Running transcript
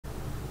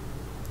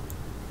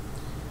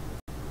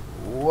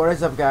What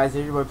is up, guys?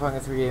 It's your boy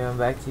Punk3 and I'm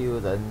back to you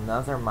with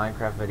another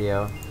Minecraft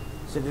video.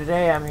 So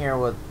today I'm here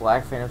with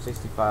Black Phantom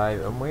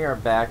 65 and we are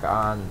back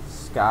on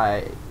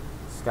SkyBounds,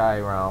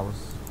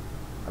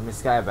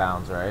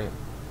 right?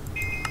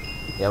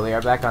 Yeah, we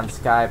are back on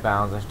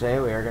SkyBounds and today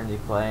we are going to be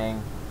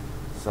playing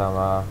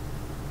some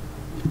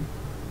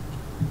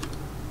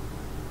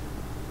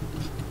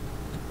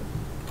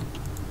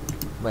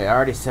wait, I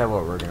already said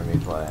what we're going to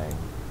be playing.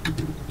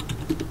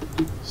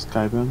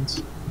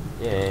 SkyBounds?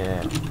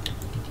 Yeah.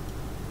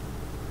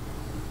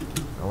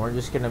 And we're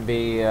just gonna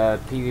be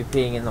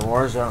PvPing in the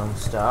war zone and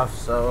stuff,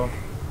 so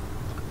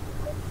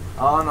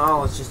all in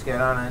all, let's just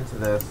get on into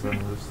this and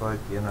just like,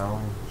 you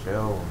know,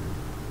 chill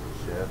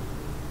and shit.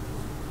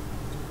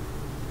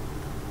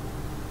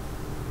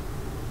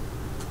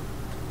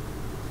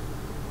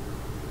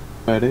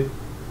 Ready?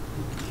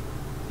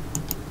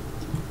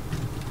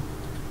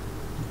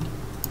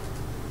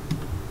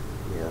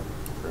 Yeah,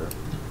 sure.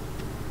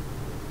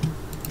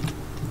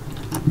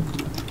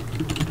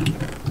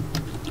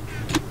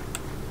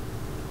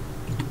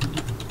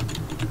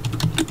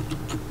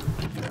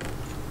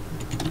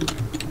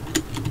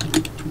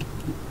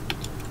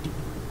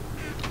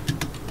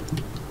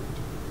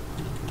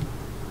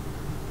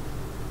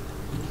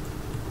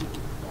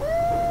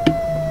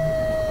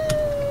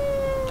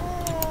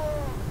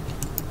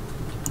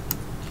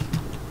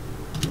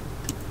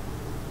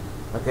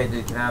 Okay,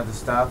 dude, can I have the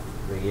stuff?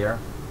 The gear?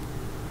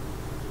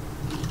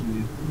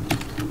 Yeah.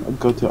 I'll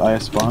go to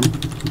IS spawn.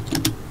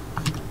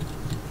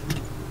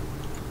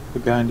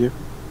 Look behind you.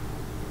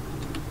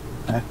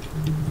 I'm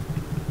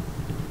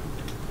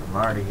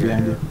already here,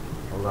 Behind dude. you.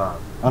 Hold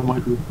on. I'm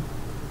with you.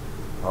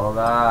 Hold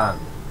on.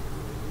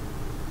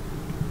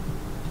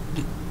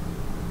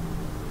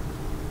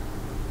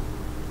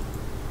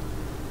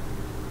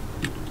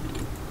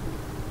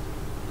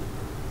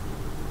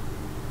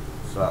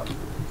 What's up?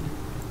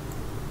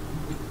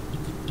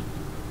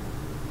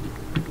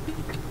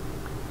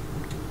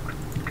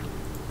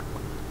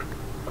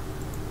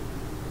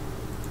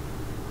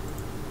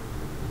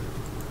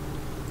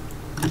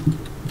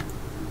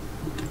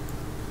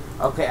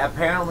 Okay,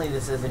 apparently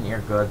this isn't your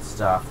good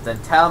stuff. Then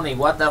tell me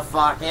what the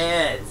fuck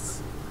is.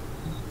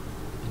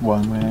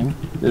 One wing.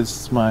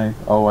 This is my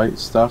all white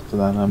stuff, and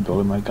then I'm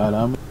building my god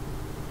armor.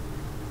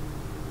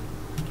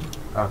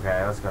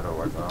 Okay, let's go to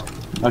war zone.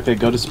 Okay,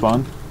 go to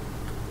spawn.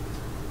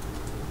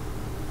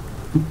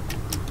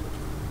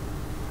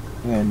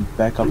 And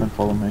back up and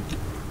follow me.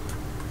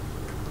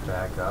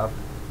 Back up.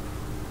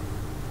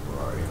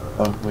 Where are you?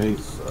 Oh, wait.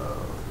 So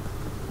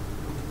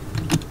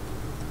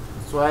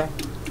this way?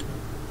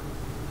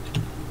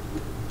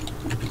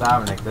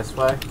 Dominic, this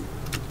way?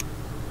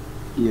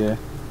 Yeah.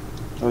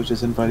 I was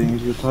just inviting you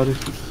to your party.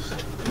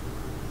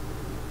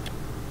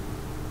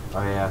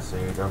 Oh yeah, so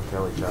you don't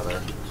kill each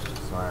other.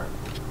 Smart.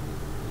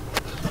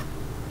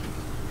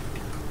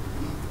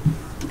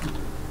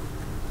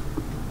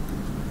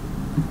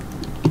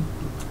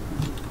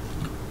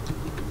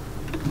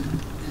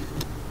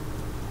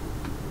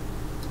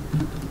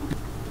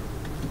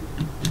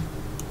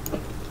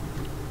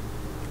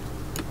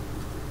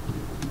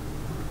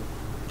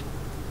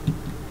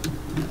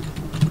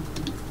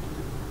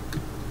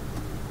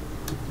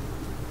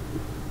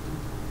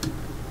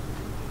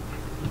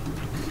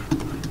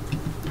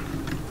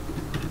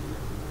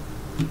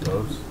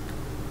 Oops.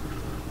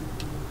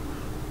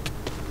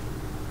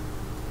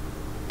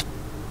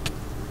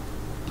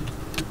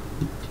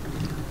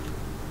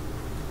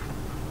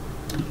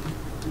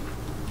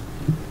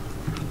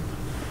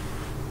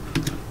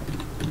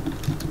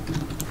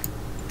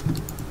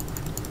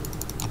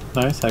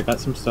 Nice, I got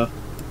some stuff.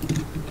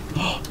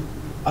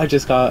 I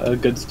just got a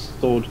good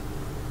sword.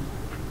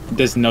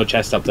 There's no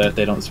chest up there,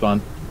 they don't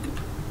spawn.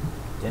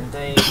 Didn't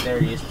they?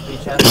 There used to be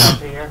chests up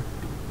here?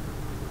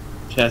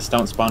 Chests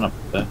don't spawn up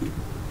there.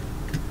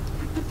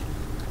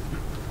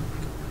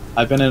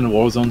 I've been in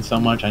Warzone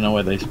so much, I know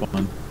where they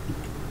spawn.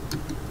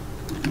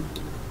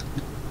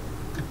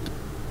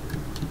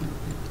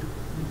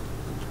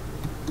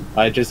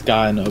 I just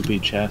got an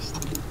OP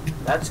chest.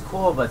 That's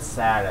cool, but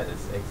sad at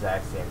the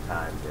exact same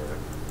time, dude.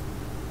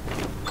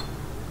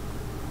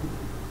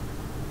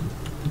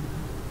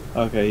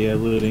 Okay, yeah,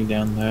 looting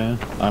down there.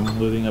 I'm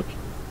looting up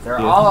They're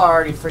here. all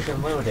already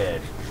freaking looted.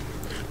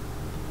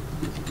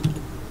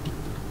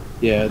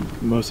 Yeah,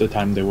 most of the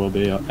time they will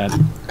be,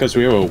 because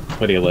we were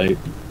pretty late.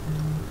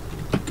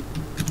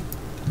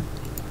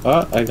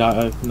 Oh, I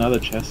got another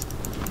chest.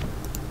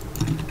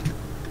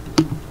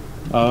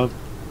 Oh,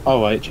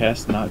 white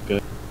chest, not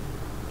good.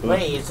 But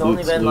Wait, it's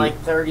only been loot. like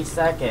 30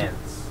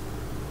 seconds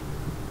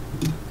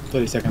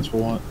 30 seconds for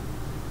what?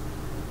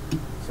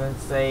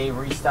 since they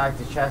restocked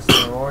the chest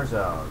in the war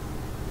zone.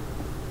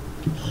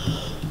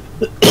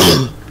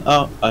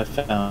 Oh, I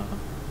found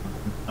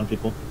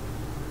people.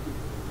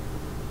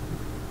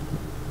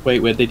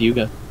 Wait, where did you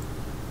go?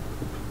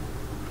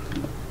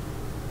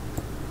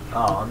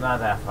 Oh, I'm not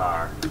that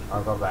far.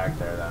 I'll go back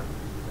there then.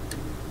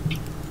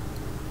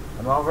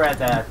 I'm over at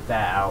that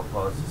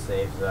outpost, the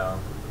safe zone.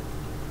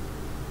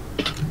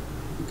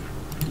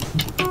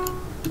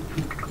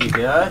 You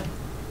good?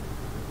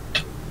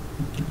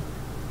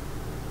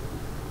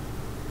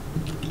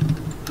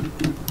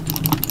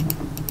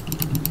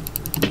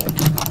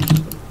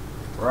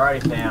 Where are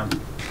you, fam?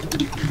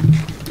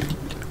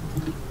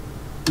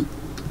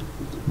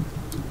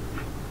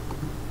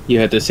 You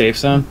had the safe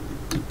zone?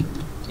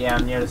 Yeah,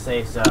 I'm near the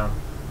safe zone.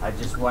 I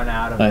just went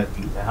out of it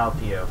to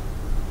help you.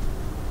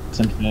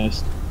 Listen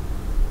first.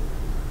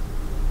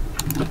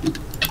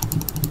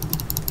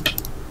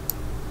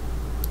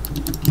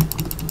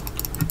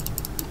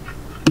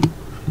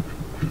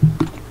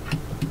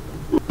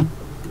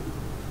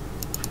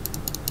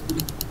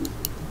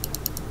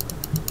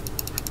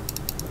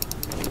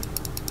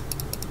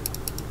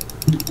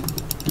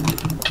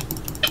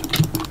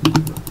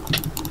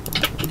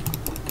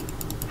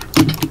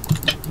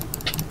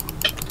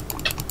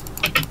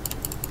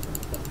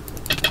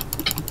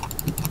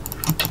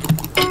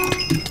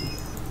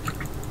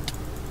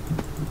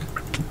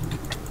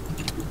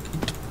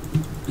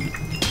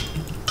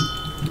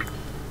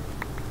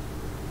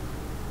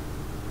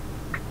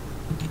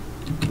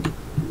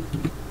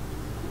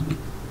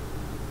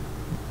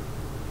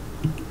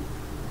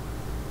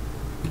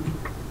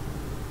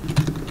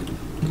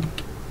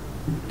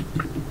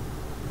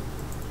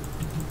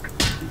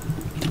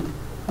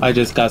 I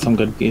just got some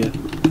good gear.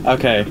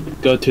 Okay,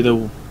 go to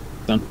the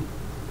zone.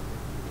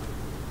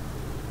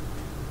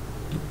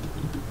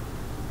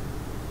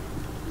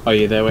 Are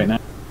you there right now?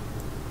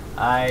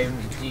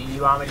 Do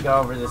you want me to go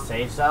over the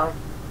safe zone?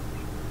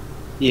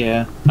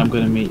 Yeah, I'm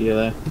gonna meet you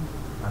there.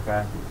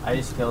 Okay. I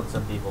just killed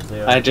some people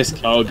too. I just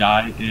killed a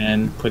guy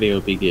in pretty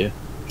OP gear.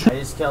 I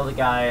just killed a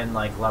guy in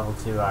like level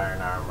 2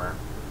 iron armor.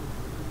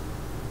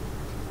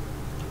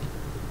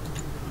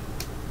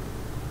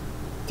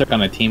 Took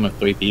on a team of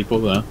 3 people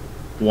though.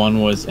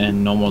 One was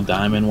in normal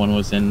diamond, one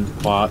was in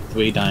plot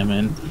 3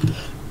 diamond,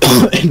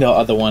 and the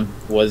other one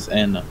was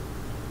in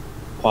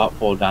plot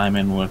 4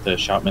 diamond with a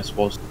sharpness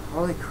force.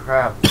 Holy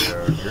crap,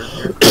 dude.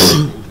 You're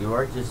crazy. You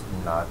are just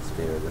nuts,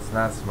 dude. It's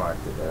not smart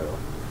to do.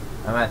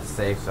 I'm at the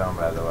safe zone,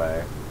 by the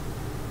way.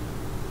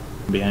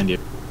 Behind you.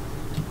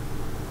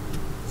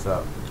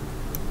 So.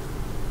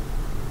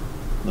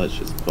 Let's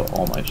just put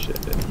all my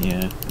shit in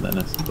here, and then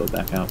let's go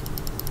back out.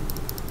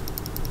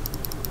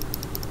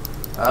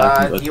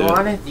 Do you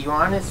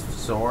want his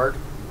sword?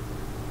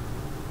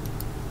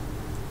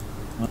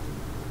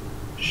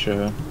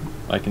 Sure.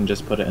 I can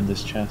just put it in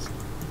this chest.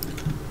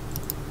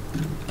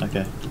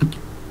 Okay.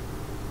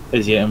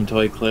 Is your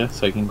inventory clear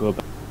so I can go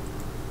back?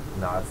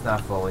 No, it's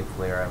not fully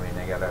clear. I mean,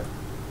 I gotta...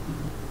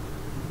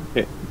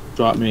 Okay,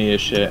 drop me your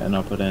shit and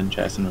I'll put it in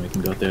chest and then we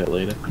can go through it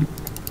later.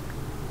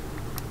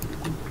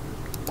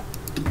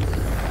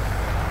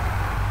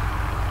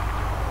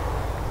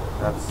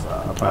 That's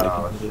about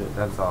all his shit.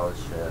 That's all his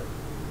shit.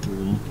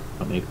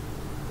 Don't need.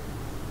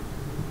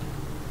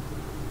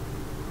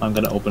 I'm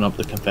gonna open up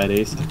the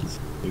confettis so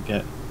we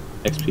get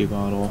XP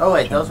bottle. Oh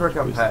wait, those were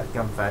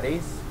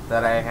confettis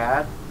that I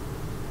had?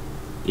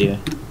 Yeah.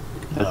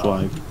 That's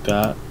what I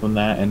got from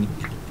that, and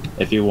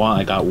if you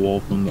want I got wool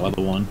from the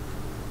other one.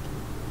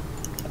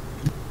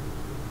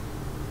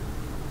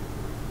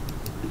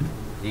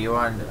 Do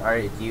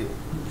you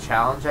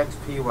challenge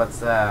XP? What's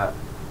that?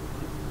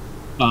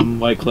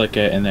 Right click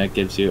it and that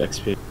gives you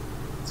XP.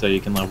 So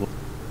you can level.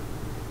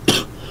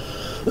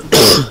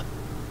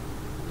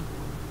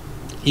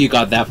 You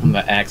got that from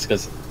the axe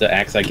because the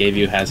axe I gave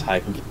you has high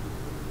conf.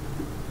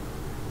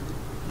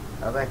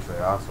 That's actually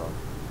awesome.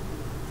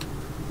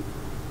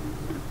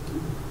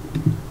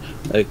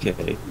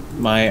 Okay,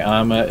 my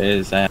armor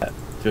is at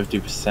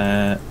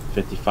 50%,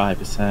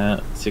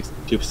 55%,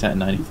 62%,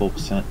 and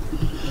 94%.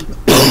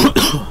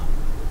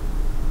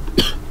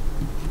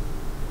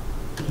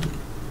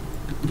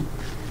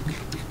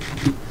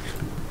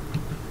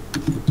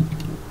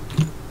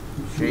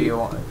 Sure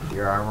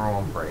your armor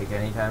won't break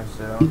anytime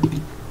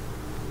soon?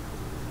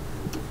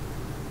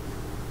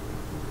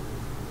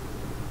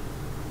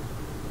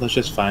 Let's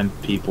just find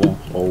people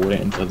or wait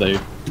until they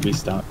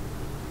restock.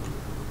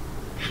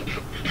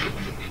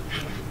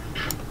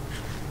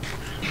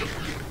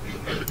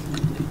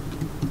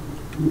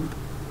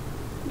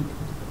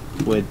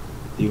 Where do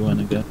you want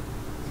to go?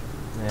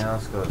 Yeah,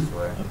 let's go this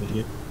way. Over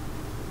here.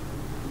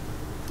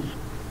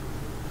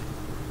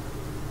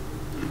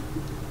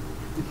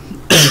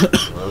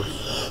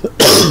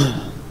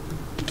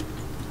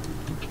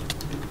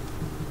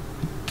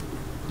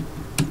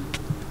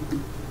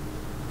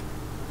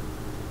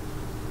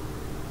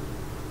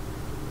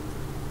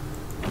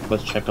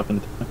 Let's check up in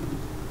the back.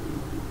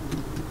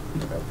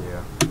 Good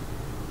idea.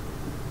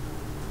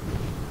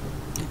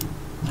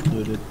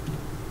 Looted.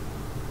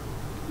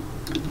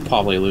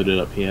 Probably looted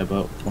up here,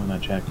 but why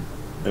not check?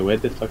 Wait, where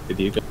the fuck did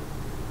you go?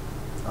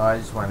 Oh, I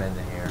just went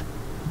into here.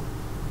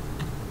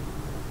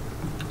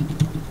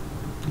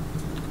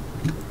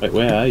 Wait,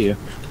 where are you?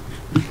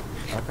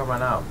 I'm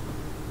coming out.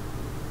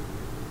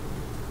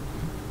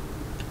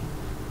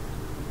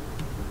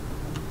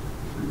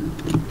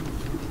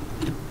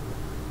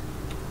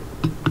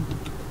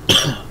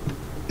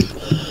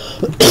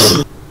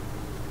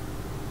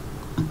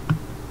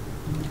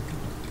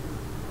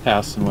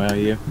 Houston, where are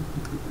you?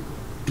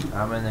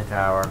 I'm in the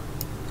tower.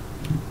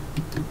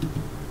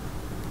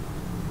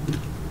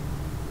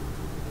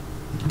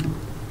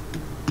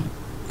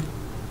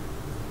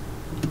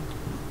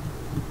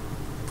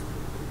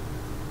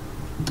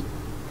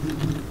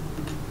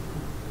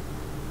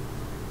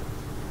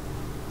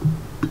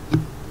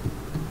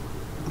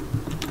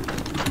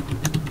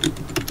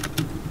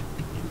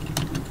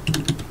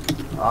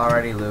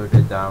 Already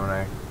looted,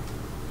 Dominic.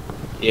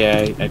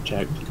 Yeah, I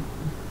checked.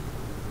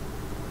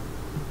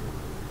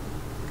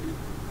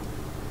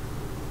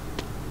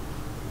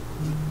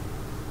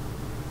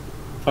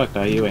 Fuck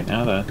are you right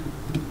now, though?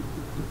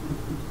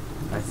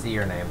 I see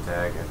your name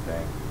tag, I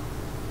think.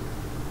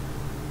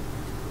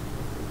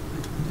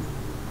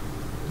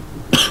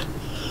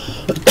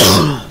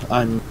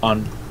 I'm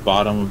on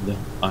bottom of the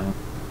island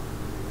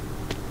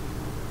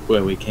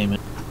where we came in.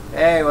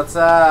 Hey, what's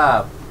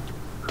up?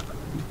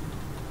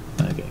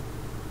 Okay.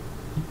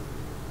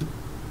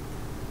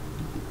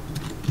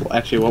 Well,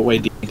 actually, what way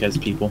do you think has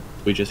people?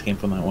 We just came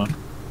from that one.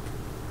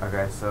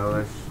 Okay, so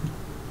let's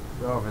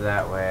go over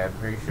that way. I'm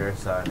pretty sure I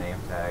saw a name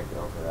tag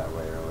over that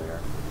way earlier.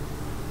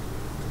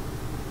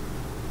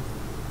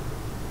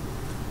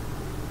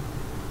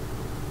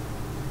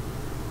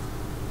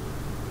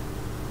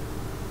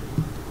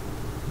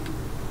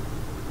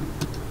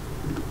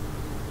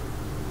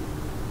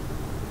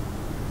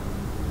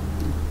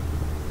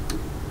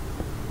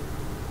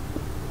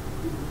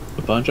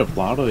 A bunch of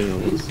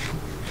lottos.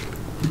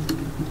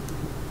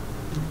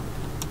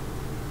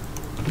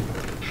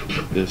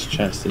 This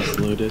chest is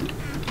looted.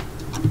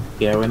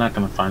 Yeah, we're not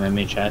gonna find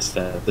any chests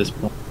at this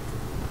point.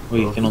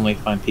 We can only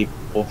find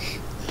people.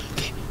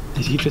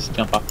 Did he just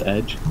jump off the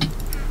edge?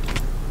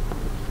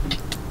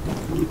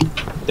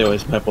 There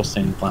was purple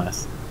stained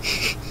glass.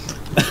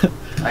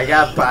 I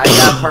got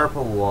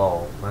purple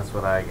wool. That's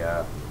what I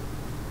got.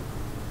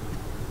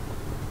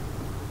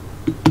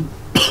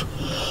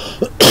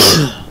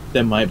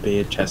 There might be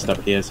a chest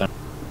up here somewhere.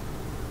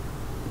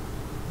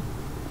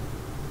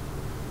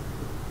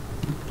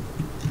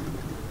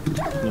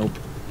 Nope.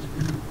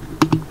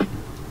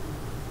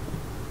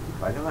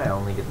 Why do I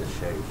only get the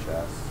shade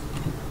chest?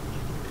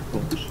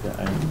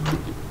 Bullshit.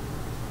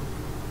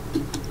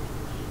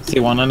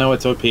 See, wanna know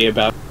what's OP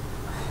about?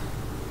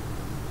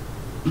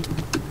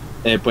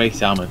 It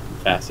breaks armor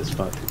fast as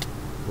fuck.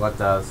 What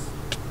does?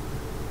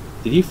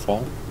 Did you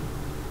fall?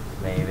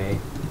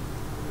 Maybe.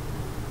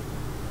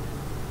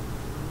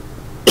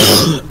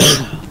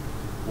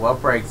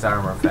 What breaks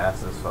armor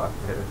fast as fuck,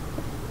 dude?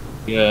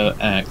 Yeah,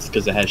 axe,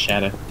 because it has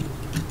shadow.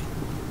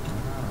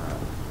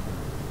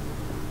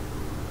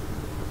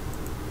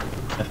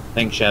 I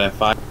think shadow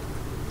 5.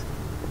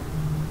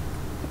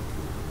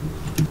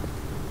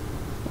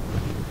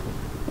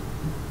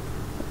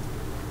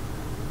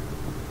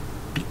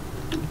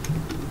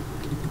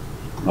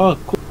 Oh,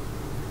 cool.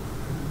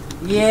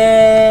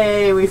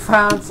 Yay! We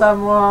found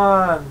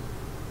someone!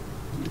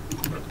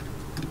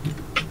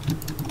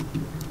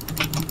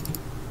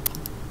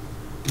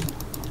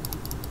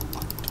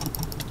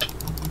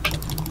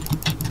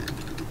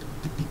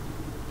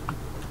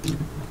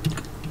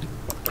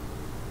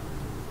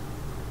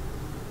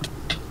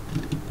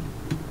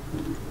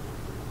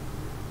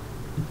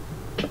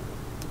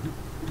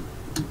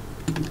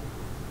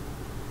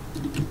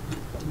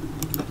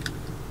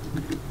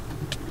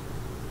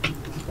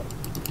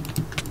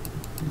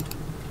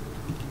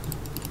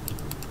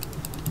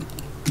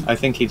 I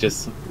think he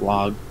just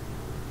logged.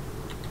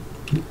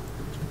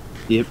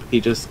 Yep, he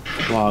just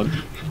logged.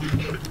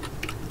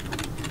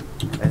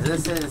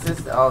 Is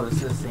this, oh,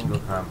 this is a single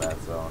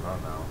combat zone, oh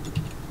no.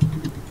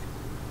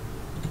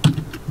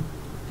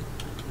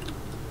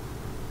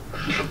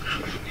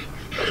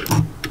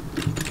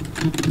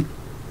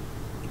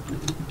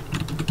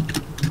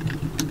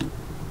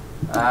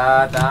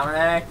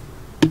 Dominic?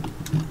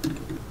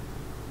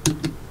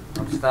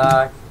 I'm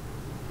stuck.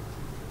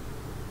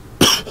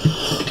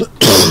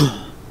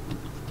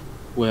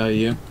 Where are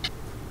you?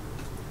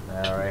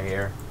 Right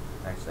here.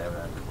 Actually, I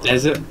haven't.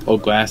 Desert or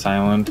Glass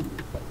Island?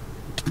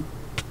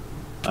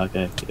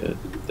 Okay, good.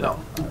 No.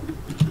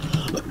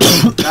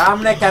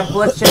 Dominic, I'm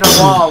glitching a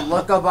wall.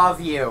 Look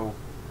above you.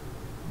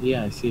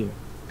 Yeah, I see you.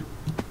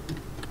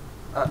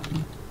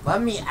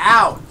 Let me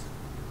out.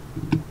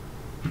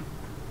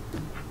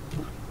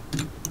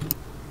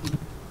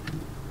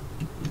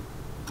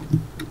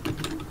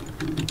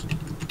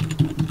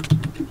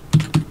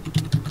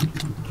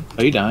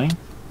 Are you dying?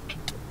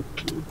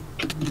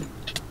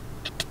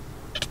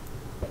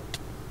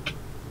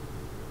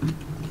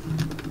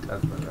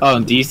 Oh,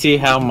 do you see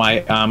how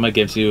my armor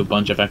gives you a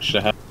bunch of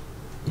extra health?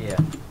 Yeah.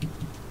 I'm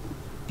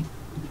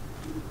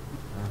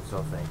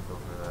so thankful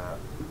for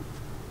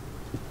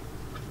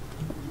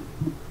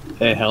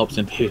that. It helps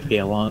in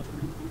PvP a lot.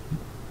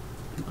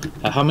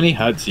 How many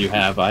huts do you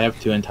have? I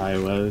have 2 entire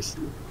rows.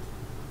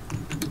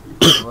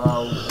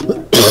 Well,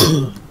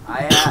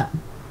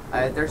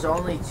 there's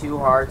only 2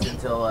 hearts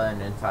until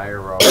an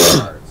entire row of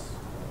hearts.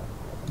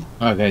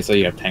 Okay, so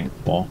you have tank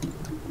full.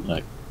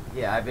 Like,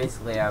 Yeah, I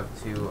basically have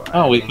 2.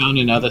 oh, we found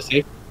another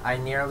safe. I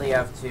nearly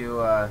have 2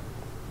 rows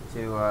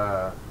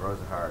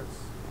of hearts.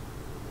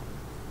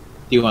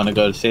 Do you want to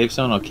go to safe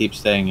zone or keep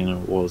staying in a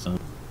war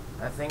zone?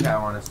 I think I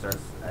want to keep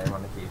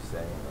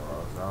staying in the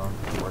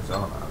war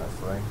zone,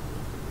 honestly.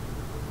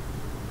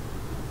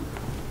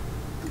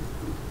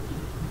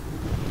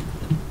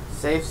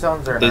 Safe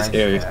zones are This nice.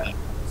 area.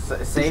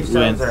 Safe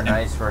zones are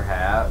nice to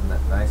have,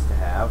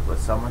 but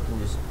someone can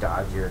just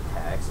dodge your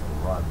attacks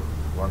and run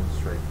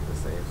straight to the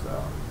safe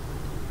zone.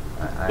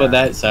 But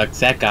that sucks.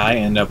 That guy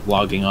ended up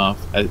logging off.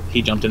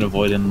 He jumped in a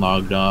void and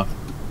logged off.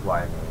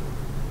 Why me?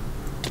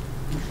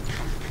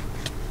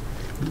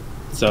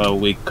 So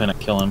we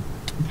couldn't kill him.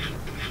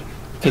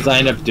 Because I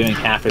ended up doing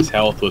half his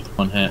health with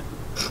one hit.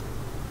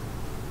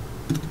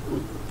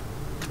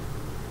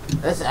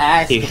 This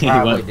axe could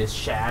probably just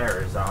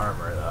shatter his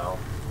armor, though.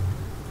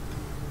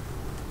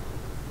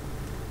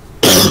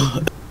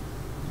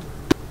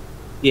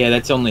 Yeah,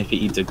 that's only if he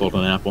eats a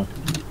golden apple.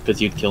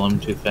 Because you'd kill him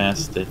too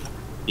fast if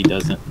he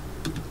doesn't.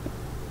 Sure.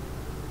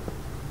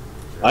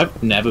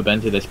 I've never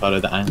been to this part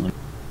of the island.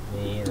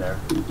 Me either.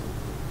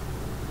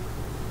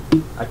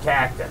 A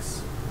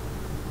cactus.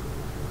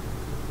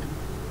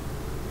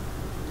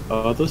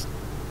 Oh, those...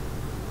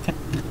 I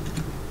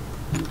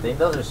think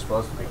those are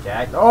supposed to be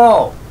cactus.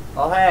 Oh!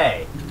 Oh,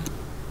 hey!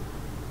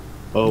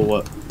 Oh,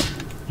 what?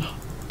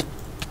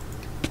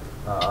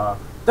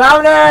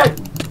 Dominic!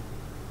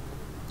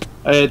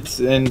 It's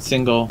in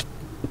single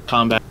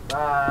combat.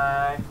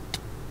 Bye.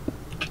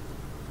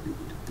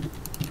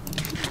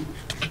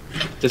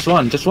 Just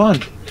one, just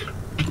one.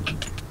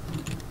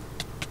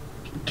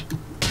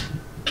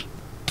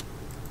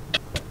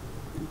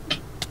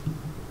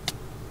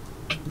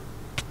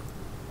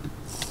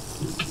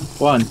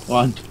 One.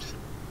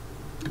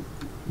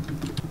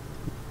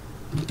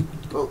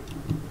 Oh.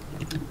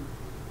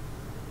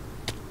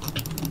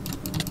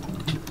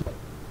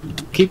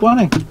 Keep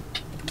running.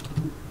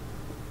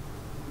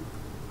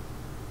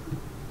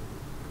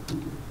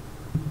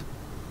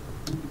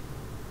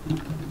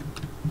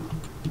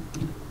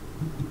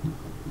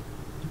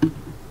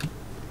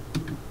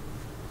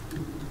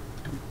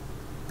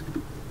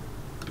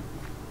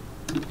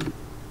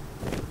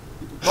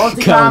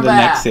 Go in the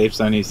next safe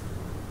zone.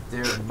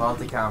 Dude,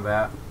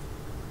 multi-combat.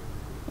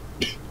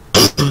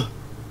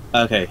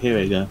 Okay, here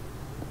we go.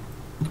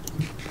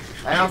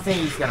 I don't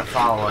think he's gonna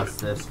follow us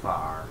this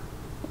far.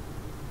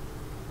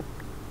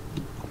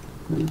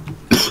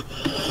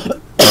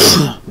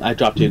 I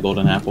dropped you a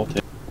golden apple too.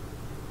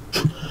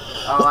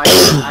 Oh,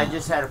 I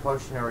just had a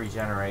potion of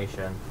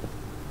regeneration.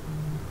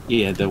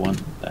 Yeah, the one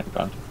that I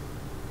dropped.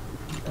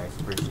 Thanks,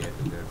 appreciate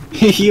it, dude.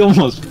 He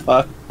almost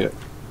fucked it.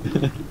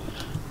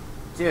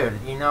 Dude,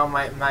 you know,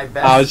 my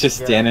best... I was just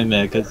standing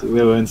there because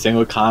we were in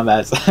single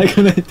combat, so I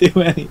couldn't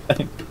do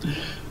anything.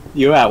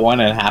 You were at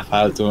 1.5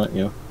 hearts, weren't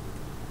you?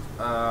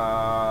 No,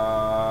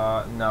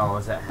 I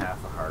was at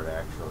half a heart,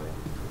 actually.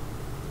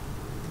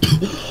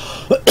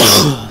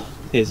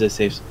 Here's a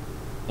safe.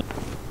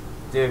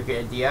 Dude,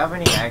 do you have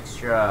any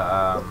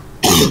extra,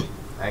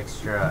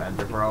 extra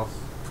ender pearls?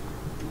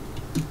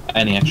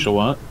 Any extra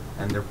what?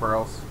 Ender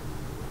pearls?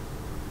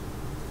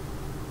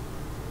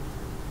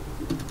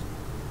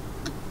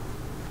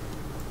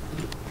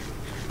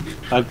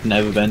 I've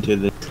never been to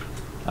this.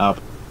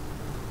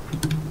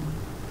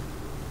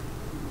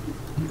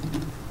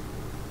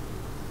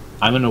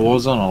 I'm in a war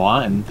zone a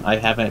lot, and I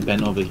haven't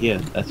been over here.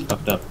 That's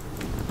fucked up.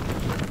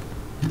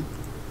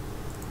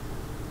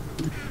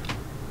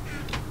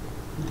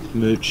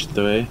 Mooch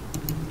 3.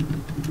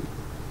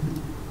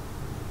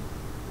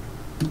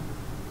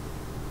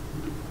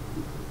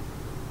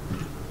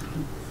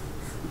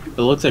 It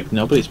looks like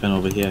nobody's been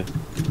over here.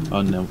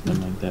 Oh no, never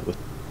mind that.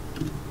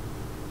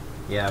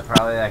 Yeah,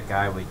 probably that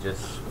guy we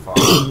just fought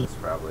is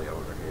probably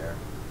over here.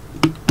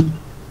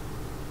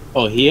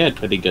 Oh, he had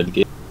pretty good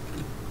gear.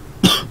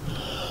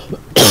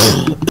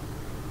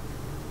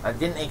 I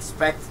didn't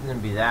expect him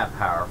to be that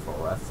powerful,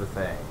 that's the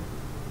thing.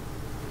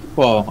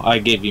 Well, I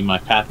gave you my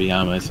crappy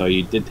armor, so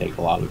you did take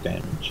a lot of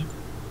damage.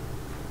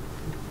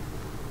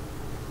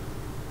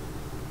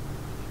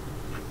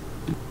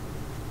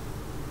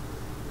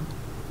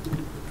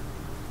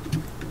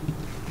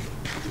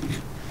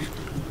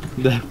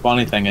 The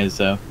funny thing is,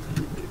 though,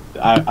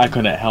 I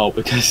couldn't help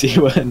because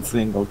you were in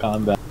single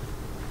combat.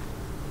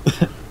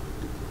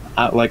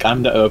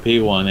 I'm the OP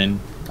one, and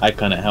I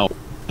couldn't help.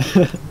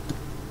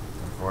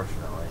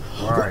 Unfortunately.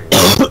 Where are you?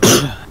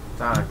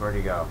 Sonic, where'd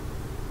you go?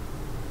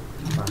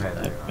 Okay,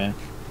 there you Okay.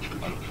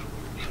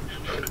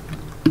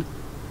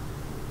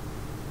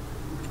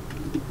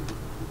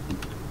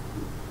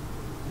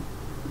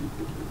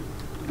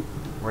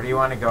 Where do you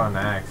want to go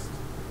next?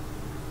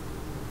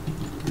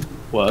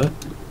 What?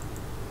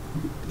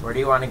 Where do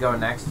you want to go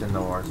next in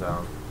the war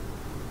zone?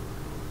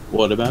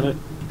 What about it?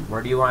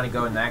 Where do you want to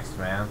go next,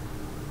 man?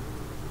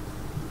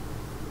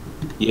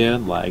 Yeah,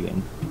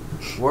 lagging.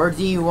 Where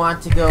do you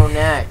want to go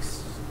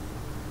next?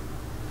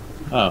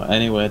 Oh,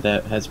 anywhere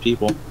that has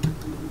people.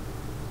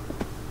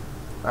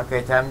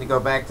 Okay, time to go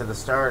back to the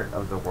start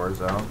of the war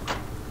zone.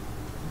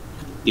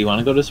 Do you want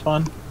to go to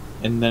spawn?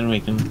 And then we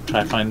can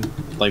try to find,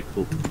 like,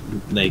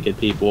 naked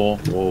people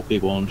or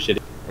people in shitty...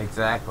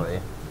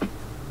 Exactly.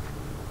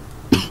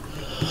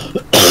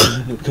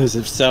 Because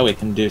if so, we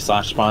can do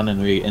 /spawn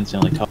and we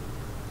instantly cover.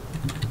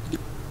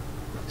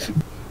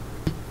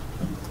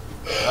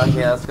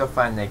 Okay, let's go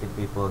find naked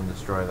people and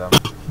destroy them.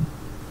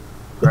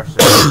 Crush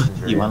their hopes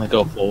and You want to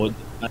dreams. go forward?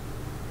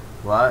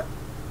 What?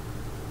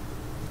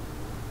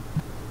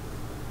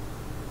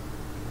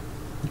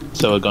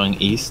 So we're going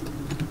east?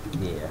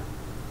 Yeah.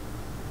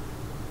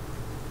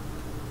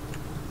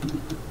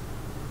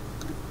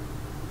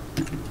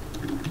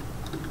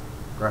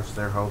 Crush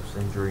their hopes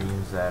and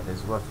dreams, that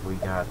is what we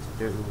got to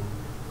do.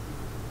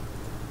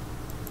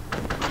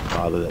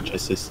 Father, that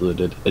just is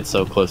looted. It's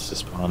so close to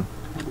spawn.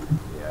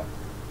 Yeah.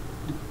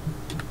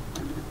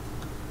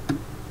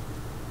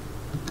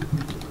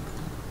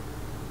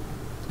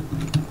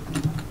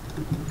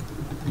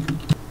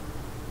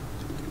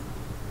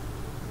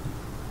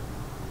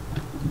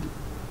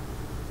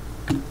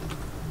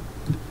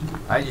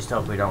 I just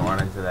hope we don't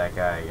run into that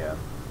guy again.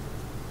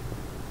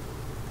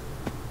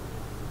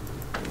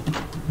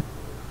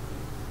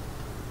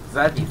 Cause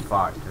that'd be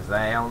fucked, because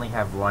I only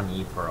have one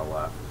E pearl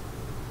left.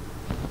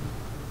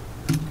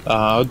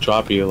 I'll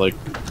drop you, like,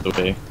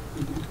 okay.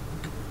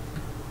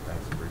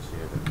 Thanks,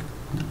 appreciate it.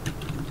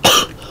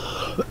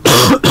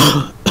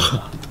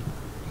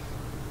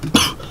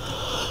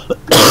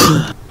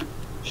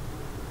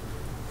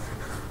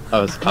 I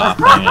was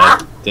coughing.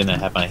 I didn't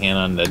have my hand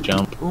on the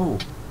jump. Ooh.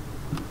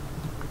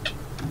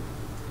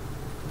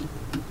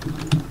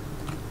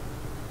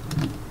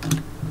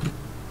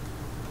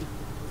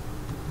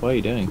 What are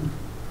you doing?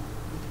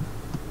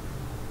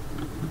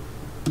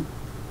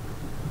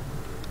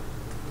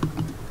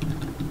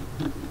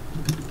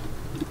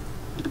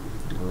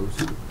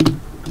 Moves.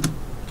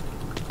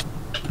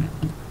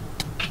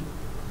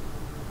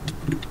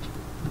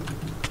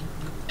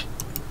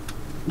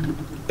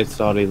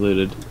 It's already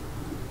looted.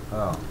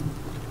 Oh.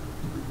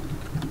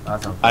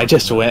 That's I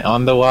just went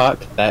on the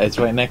walk that it's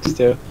right next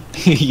to.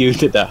 You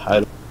did that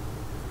hard.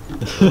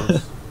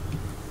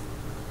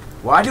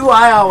 Why do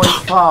I always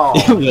fall?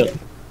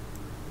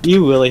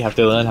 You really have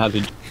to learn how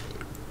to.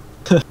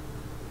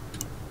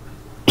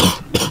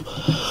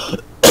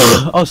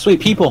 Oh, sweet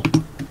people!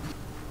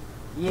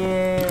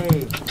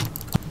 Yay!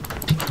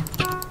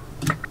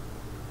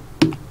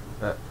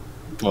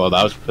 Well,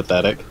 that was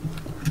pathetic.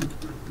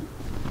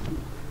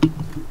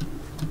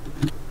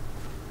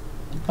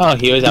 Oh,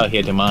 he was out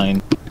here to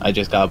mine. I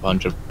just got a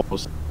bunch of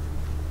balls.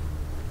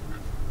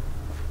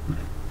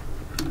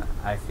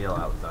 I feel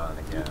outdone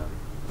again.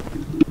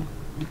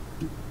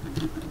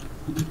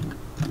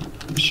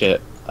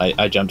 Shit,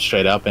 I jumped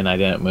straight up and I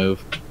didn't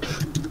move.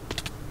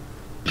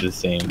 The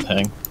same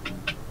thing.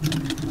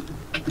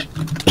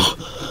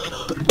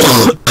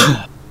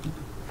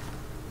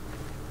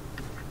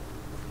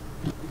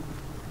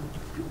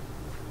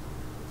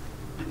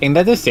 Ain't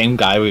that the same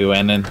guy we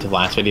went into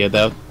last video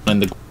though? When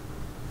the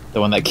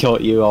one that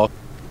killed you all?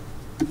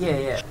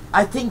 Yeah.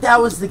 I think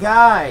that was the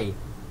guy.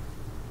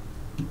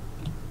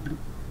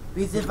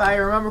 Because if I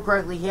remember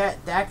correctly,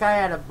 that guy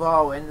had a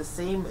bow and the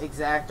same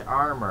exact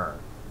armor.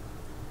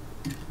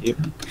 Yep.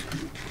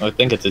 I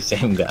think it's the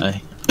same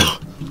guy.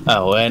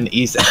 Oh, and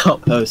East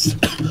Outpost.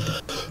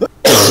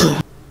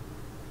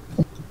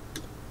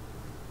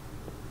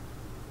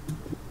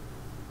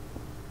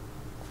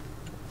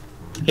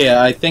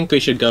 Yeah, I think we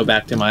should go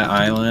back to my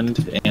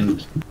island,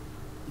 and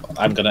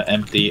I'm gonna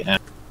empty.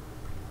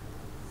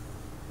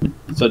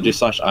 So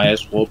just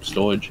 /is warp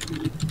storage.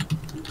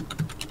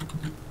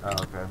 Oh,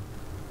 okay.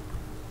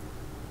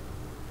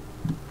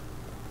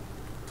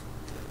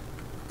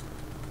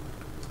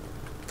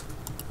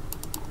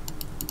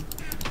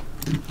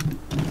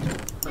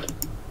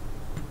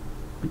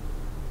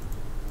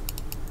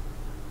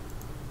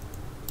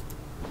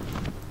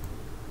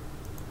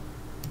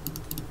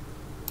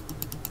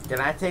 Can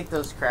I take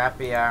those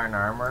crappy iron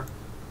armor?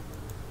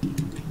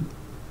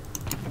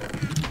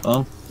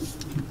 Oh.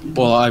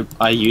 Well,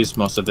 I used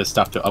most of this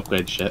stuff to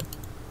upgrade shit.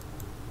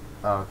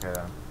 Oh, okay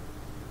then.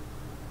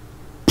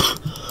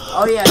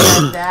 Oh yeah,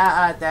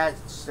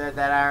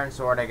 that iron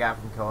sword I got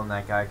from killing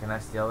that guy. Can I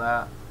steal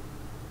that?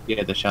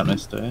 Yeah, the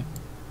sharpness today.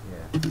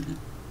 Yeah.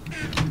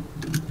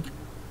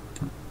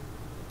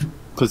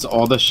 Cause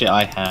all the shit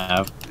I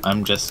have,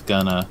 I'm just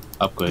gonna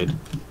upgrade.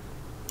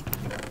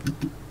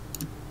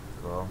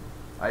 Cool.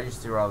 I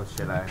just threw all the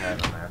shit I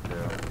had in there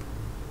too.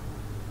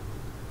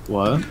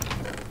 What?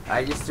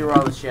 I just threw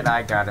all the shit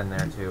I got in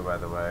there too, by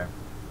the way.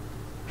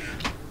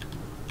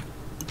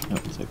 Oh,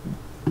 a second.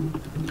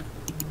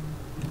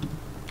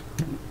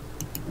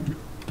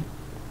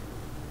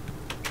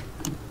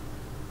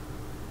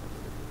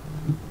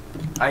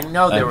 I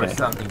know there was Okay.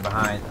 something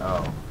behind.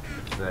 Oh,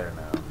 it's there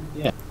now.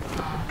 Yeah.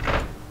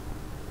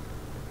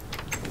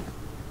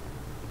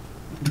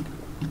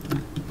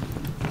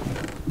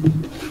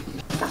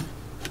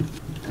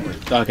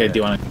 Okay, do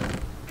you wanna?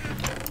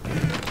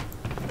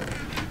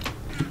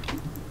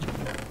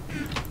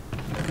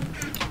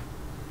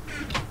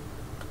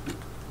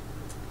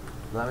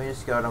 Let me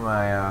just go to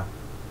my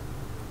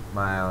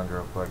my island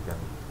real quick and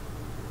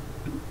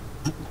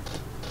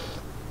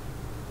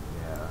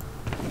yeah,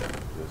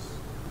 just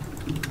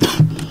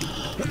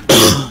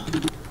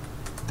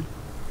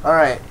all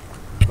right.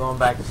 Going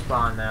back to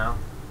spawn now.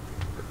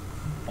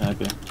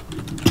 Okay.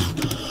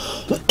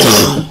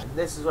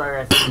 This is where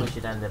I think we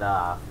should end it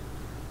off.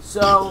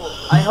 So,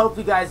 I hope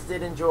you guys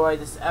did enjoy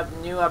this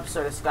new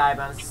episode of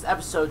SkyBounds. This is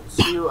episode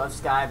 2 of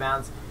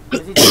SkyBounds.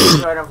 If you did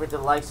enjoy, don't forget to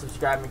like,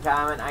 subscribe, and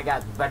comment. I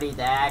got Buddy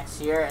the Axe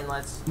here, and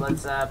let's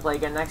play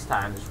again next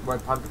time. This is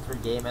Pumpkin for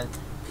Gaming.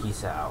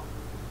 Peace out.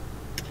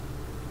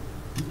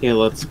 Okay,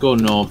 let's go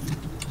north.